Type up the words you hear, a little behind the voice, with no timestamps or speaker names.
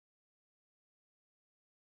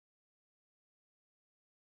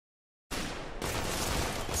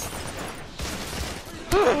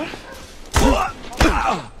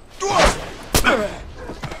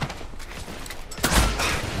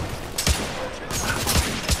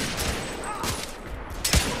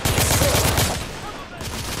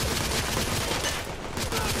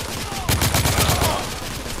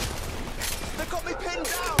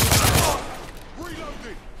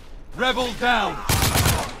Rebel down!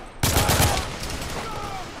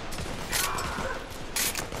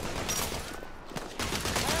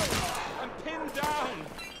 I'm pinned down!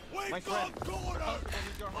 My friend.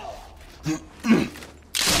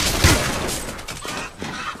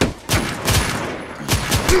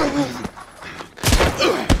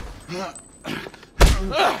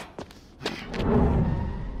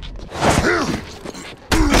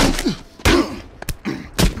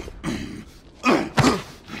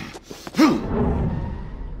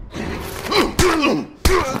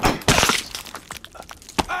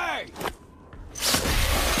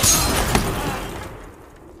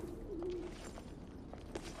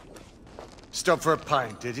 Stop for a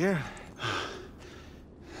pint, did you?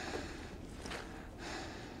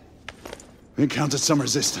 We encountered some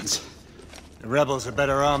resistance. The rebels are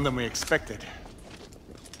better armed than we expected.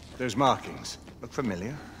 There's markings. Look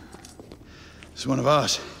familiar? It's one of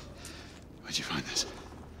ours. Where'd you find this?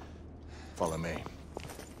 Follow me.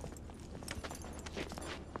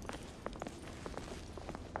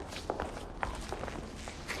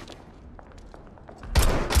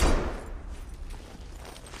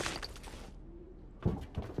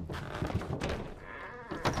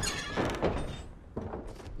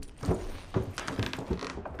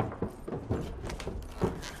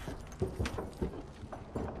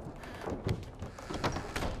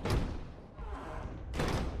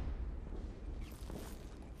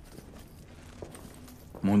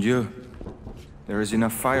 Mon Dieu. There is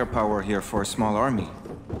enough firepower here for a small army.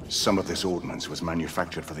 Some of this ordnance was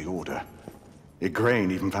manufactured for the Order.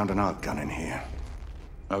 Igraine even found an arc gun in here.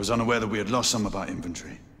 I was unaware that we had lost some of our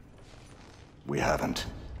inventory. We haven't.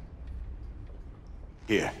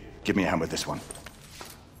 Here, give me a hand with this one.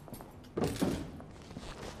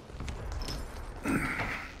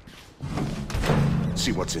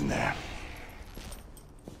 See what's in there.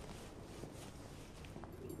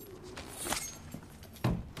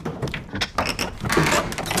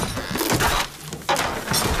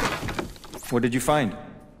 What did you find?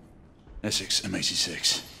 Essex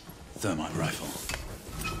M86. Thermite rifle.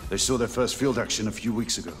 They saw their first field action a few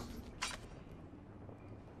weeks ago.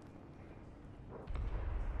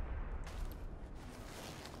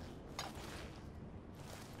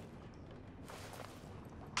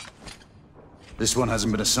 This one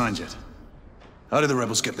hasn't been assigned yet. How did the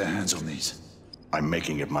rebels get their hands on these? I'm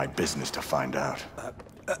making it my business to find out.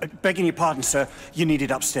 Begging your pardon, sir. You need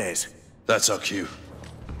it upstairs. That's our cue.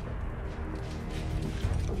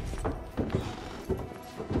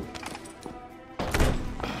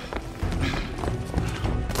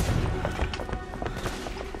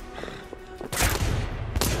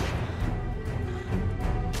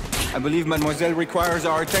 I believe Mademoiselle requires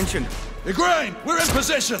our attention. Igraine! We're in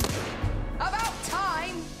position! About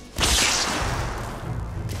time!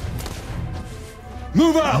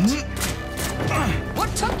 Move out!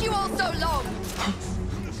 What took you all so long?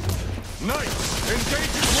 Knights,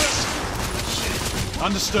 engage at will!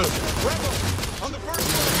 Understood. Rebel, on the first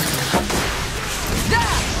floor!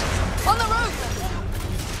 There! On the roof!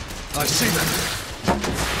 I see them.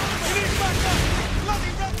 We need backup!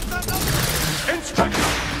 Bloody rebels are numbered! Inspector!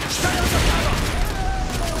 Stay on the ladder!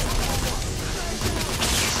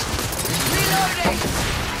 Reloading!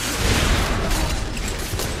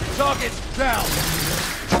 Target down!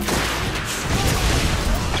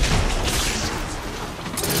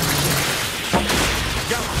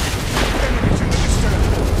 Gallop!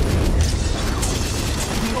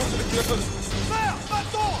 Enemies in the distance! There! That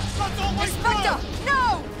door! That doorway! Inspector! No!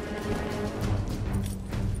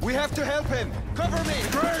 We have to help him! Cover me!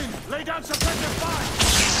 Green! Lay down suppressive fire!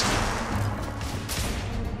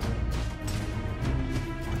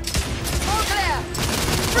 All clear!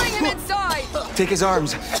 Bring him inside! Take his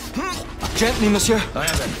arms. Gently, monsieur. I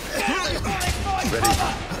have him. Ready.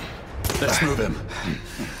 Let's move him.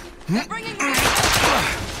 They're bringing him in!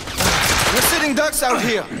 We're sitting ducks out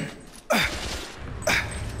here.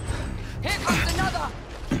 Here comes another!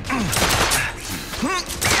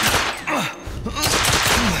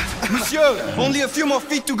 Monsieur, only a few more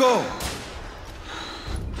feet to go.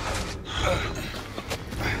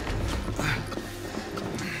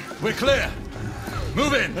 We're clear.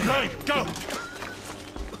 Move in. Okay, go!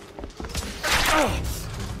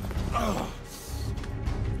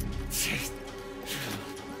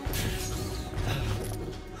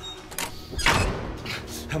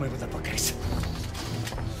 Help me with that bookcase.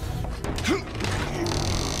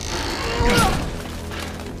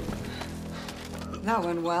 That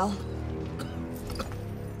went well.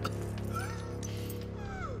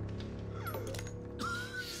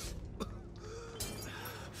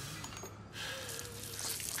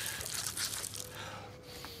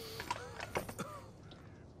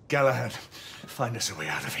 Galahad, find us a way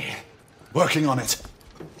out of here. Working on it.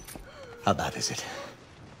 How bad is it?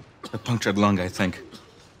 A punctured lung, I think.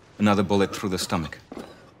 Another bullet through the stomach.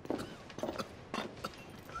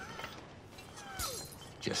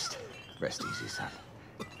 Just rest easy, son.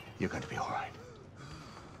 You're going to be all right.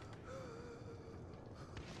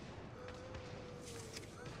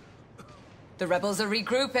 The rebels are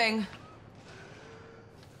regrouping.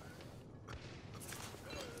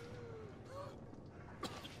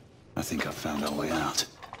 I think I've found our way out.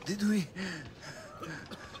 Did we?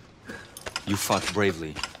 You fought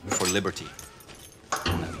bravely for liberty.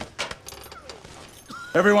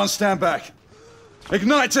 Everyone stand back.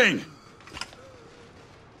 Igniting!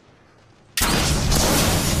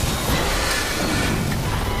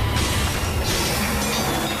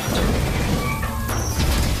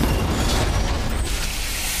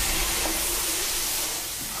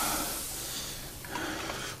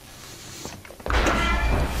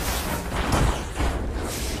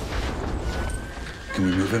 Can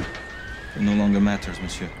we move him? It no longer matters,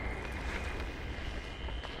 monsieur.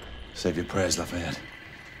 Save your prayers, Lafayette.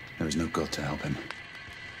 There is no God to help him.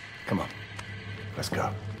 Come on. Let's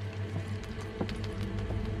go.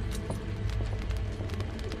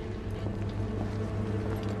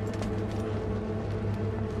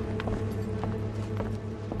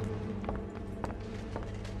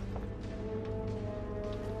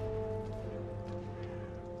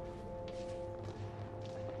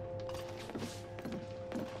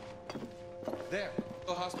 There,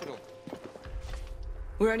 the hospital.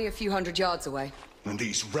 We're only a few hundred yards away. And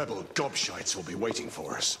these rebel gobshites will be waiting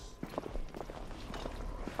for us.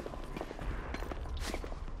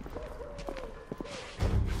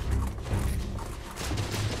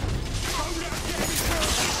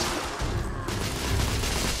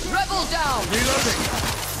 Rebel down! Reloading!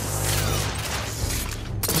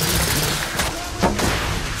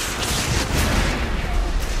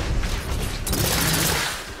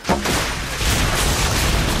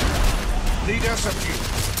 Lead us a few.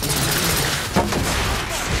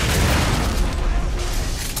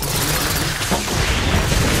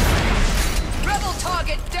 Rebel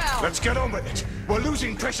target down! Let's get on with it. We're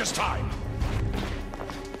losing precious time.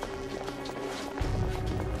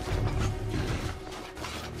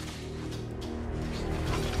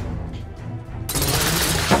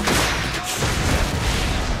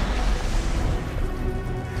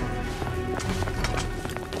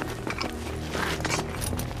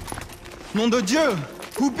 Nom de Dieu!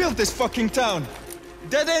 Who built this fucking town?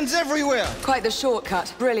 Dead ends everywhere! Quite the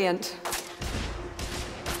shortcut. Brilliant.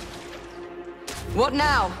 What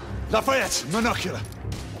now? Lafayette, monocular.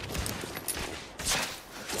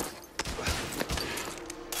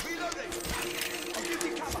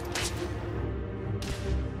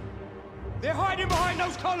 They're hiding behind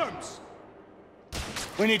those columns!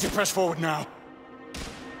 We need to press forward now.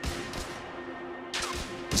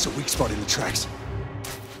 It's a weak spot in the tracks.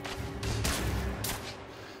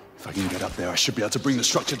 If I can get up there, I should be able to bring the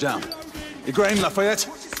structure down. Igraine, Lafayette,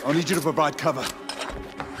 I'll need you to provide cover.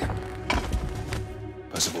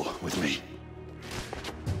 Percival, with me.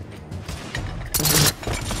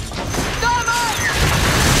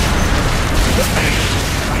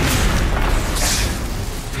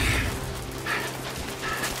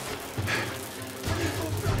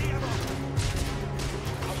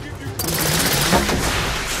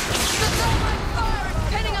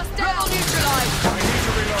 Pinning us down! Rebel neutralized! I need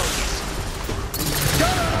to reload.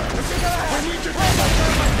 We need to take our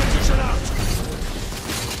thermite position out.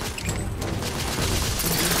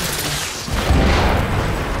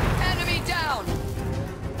 Enemy down!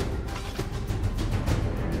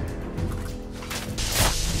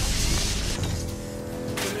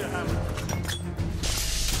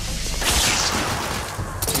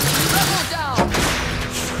 Rebel down!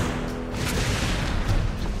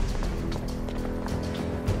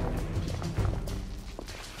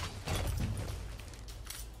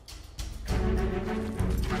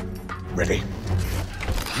 Ready?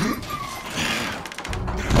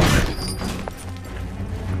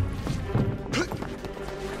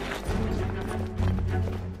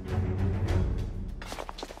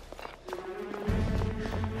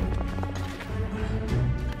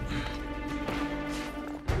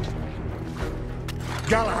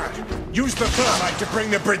 Galahad, use the thermite to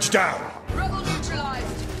bring the bridge down. Rebel neutralized!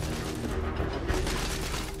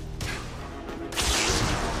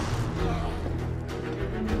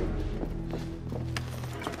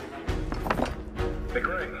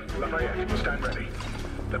 Lafayette, stand ready.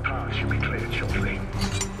 The path should be cleared shortly.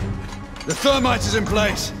 The thermite is in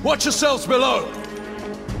place! Watch yourselves below!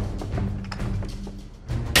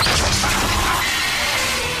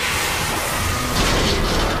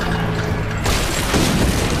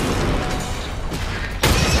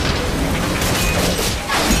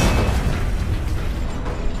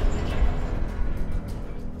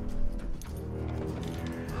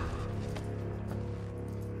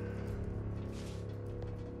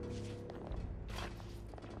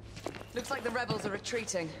 Looks like the rebels are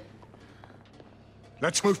retreating.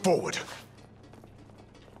 Let's move forward.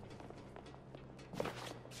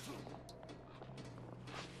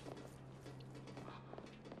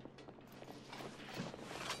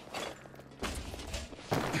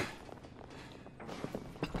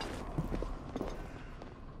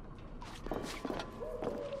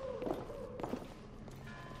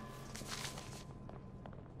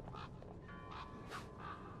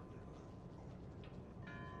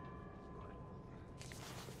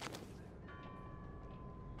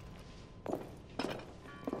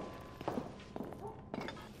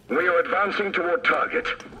 We are advancing toward target.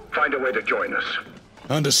 Find a way to join us.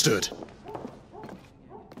 Understood.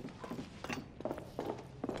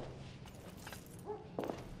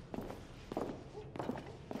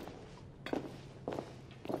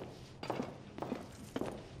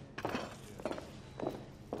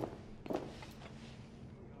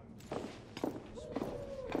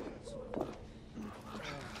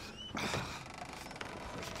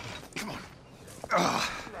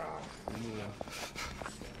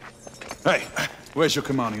 Hey, where's your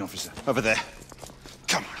commanding officer? Over there.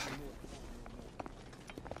 Come on.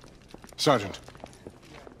 Sergeant,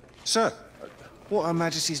 Sir, what Her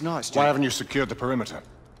Majesty's Knights do? why haven't you secured the perimeter?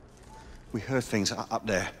 We heard things up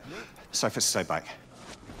there. Safe to stay back.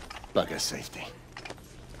 Bugger safety.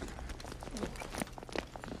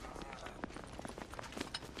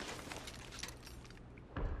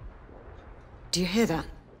 Do you hear that?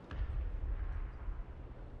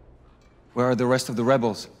 Where are the rest of the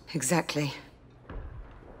rebels? Exactly.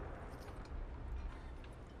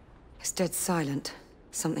 It's dead silent.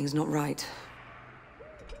 Something's not right.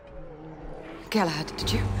 Galahad,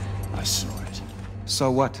 did you? I saw it.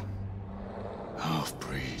 So what?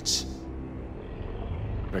 Half-breeds.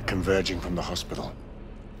 They're converging from the hospital.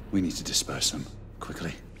 We need to disperse them,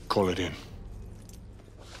 quickly. Call it in.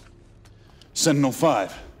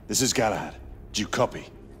 Sentinel-5, this is Galahad. Do you copy?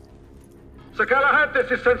 Sir Galahad,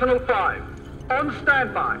 this is Sentinel-5. On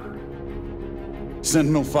standby.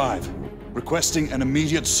 Sentinel-5, requesting an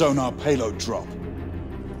immediate sonar payload drop.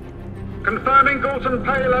 Confirming Gorton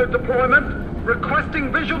payload deployment.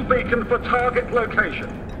 Requesting visual beacon for target location.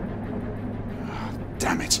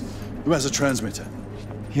 Damn it. Who has a transmitter?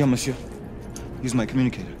 Here, monsieur. Use my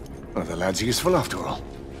communicator. Well, the lad's useful after all.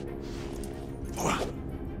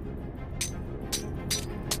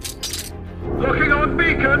 Locking on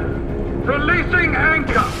beacon. Releasing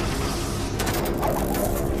anchor.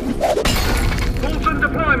 Gorton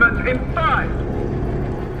deployment in 5,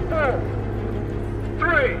 4,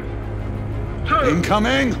 3, 2,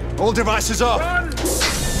 Incoming! All devices off! 1.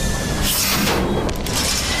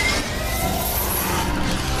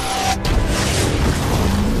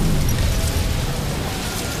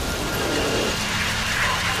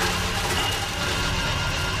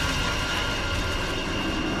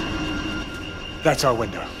 That's our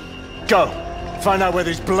window. Go! Find out where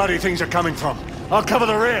these bloody things are coming from. I'll cover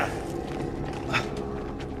the rear!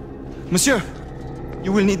 Monsieur!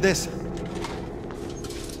 You will need this.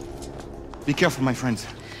 Be careful, my friends.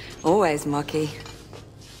 Always, Marquis.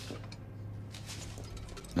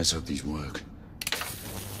 Let's hope these work.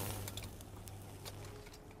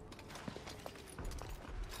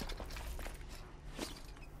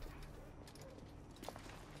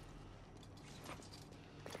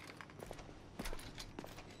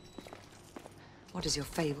 What does your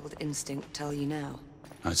fabled instinct tell you now?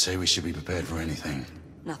 I'd say we should be prepared for anything.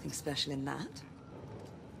 Nothing special in that.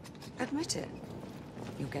 Admit it.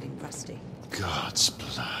 You're getting rusty. God's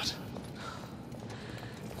blood.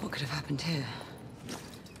 What could have happened here?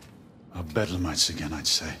 Our bedlamites again, I'd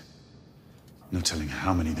say. No telling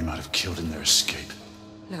how many they might have killed in their escape.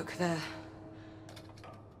 Look, there.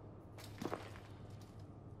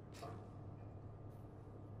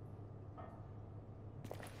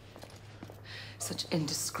 Such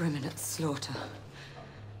indiscriminate slaughter.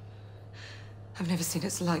 I've never seen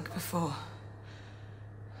its like before.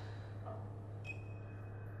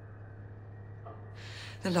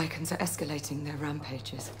 The Lycans are escalating their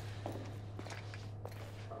rampages.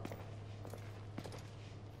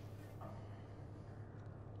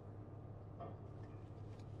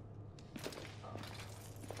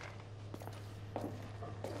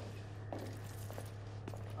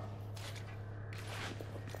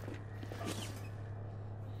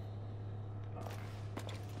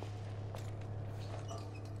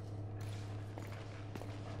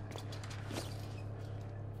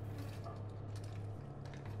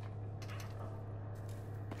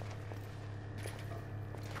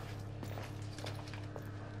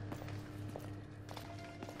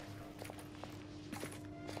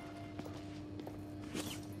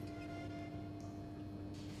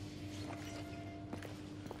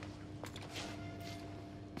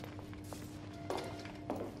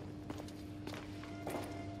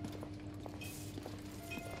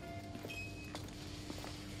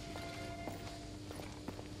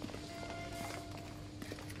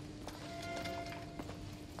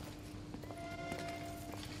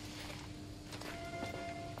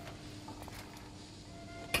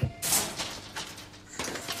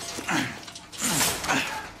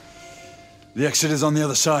 The exit is on the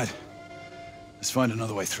other side. Let's find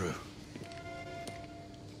another way through.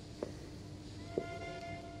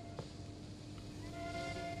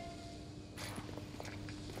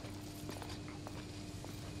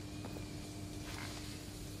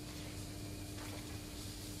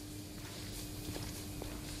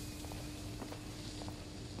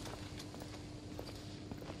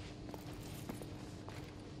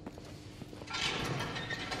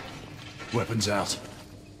 Weapons out.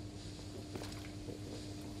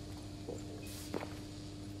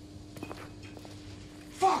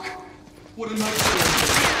 Fuck! What a night.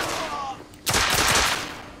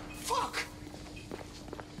 Fuck!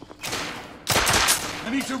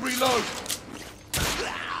 I need to reload.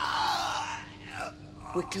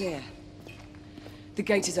 We're clear. The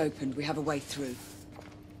gate is opened. We have a way through.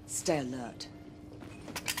 Stay alert.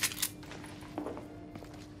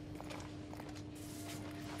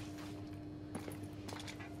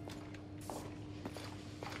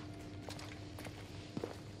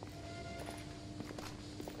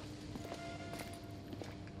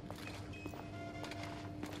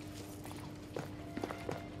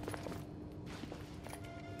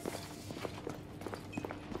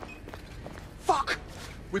 Fuck!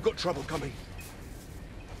 We've got trouble coming.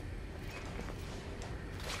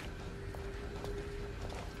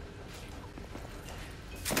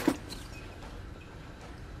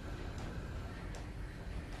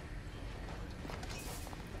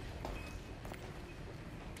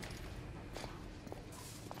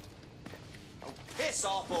 Oh, piss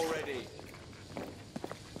off already!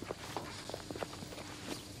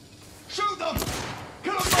 Shoot them!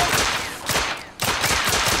 Kill them both!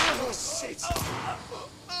 Oh, shit!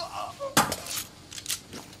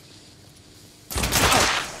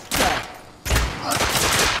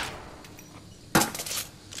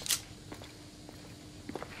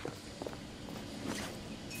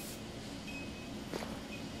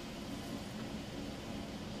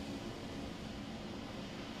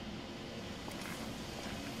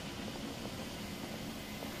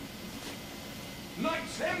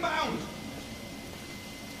 Knights inbound!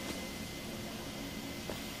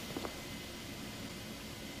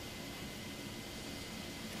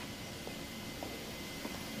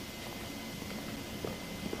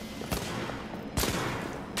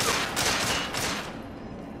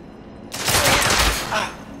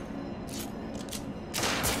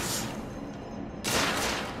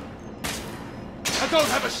 I don't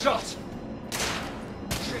have a shot!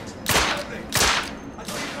 Shit! Help me! I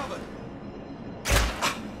got you covered!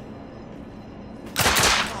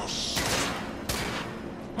 Oh, shit!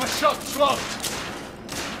 My shot's blocked!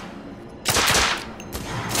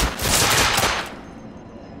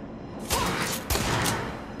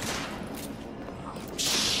 Oh,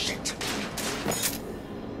 shit!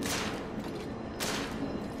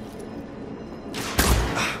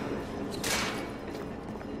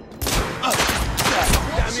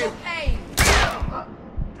 Damn you!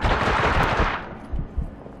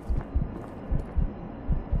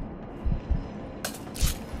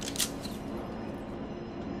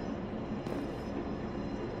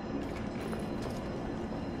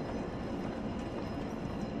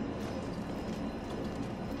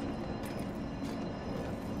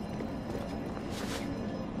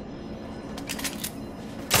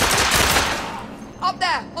 Up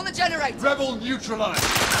there, on the generator! Rebel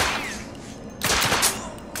neutralized!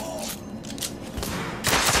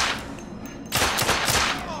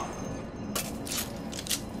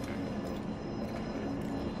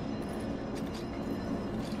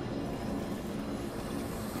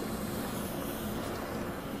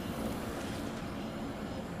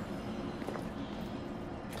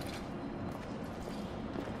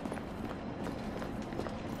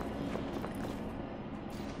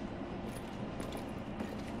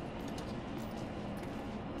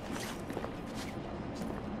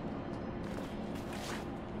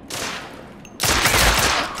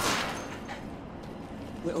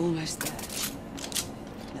 We're almost there.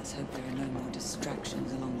 Let's hope there are no more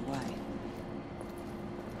distractions along the way.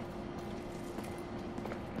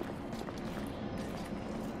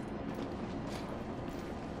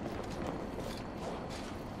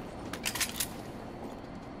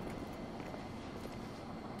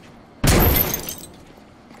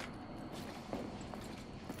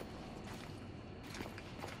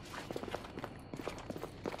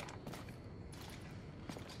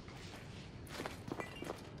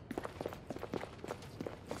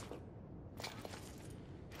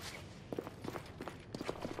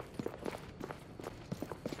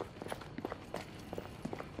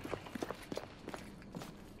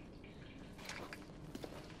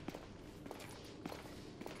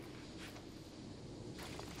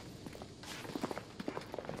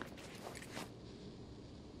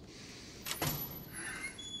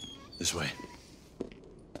 This way.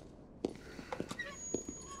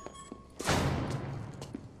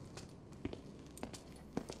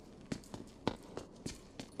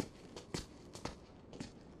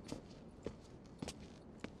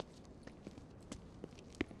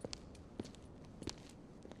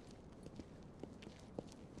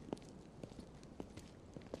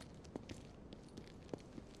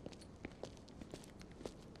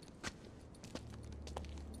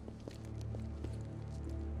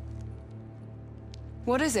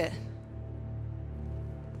 What is it?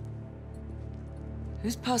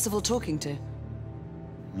 Who's Percival talking to?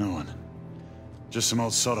 No one. Just some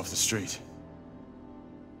old sod off the street.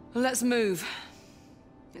 Well, let's move.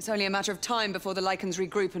 It's only a matter of time before the Lycans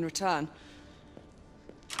regroup and return.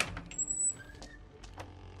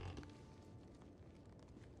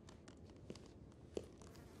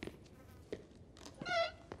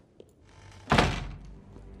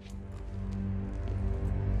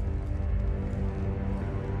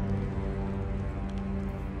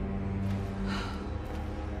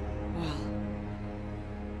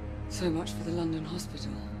 So much for the London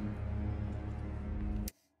hospital.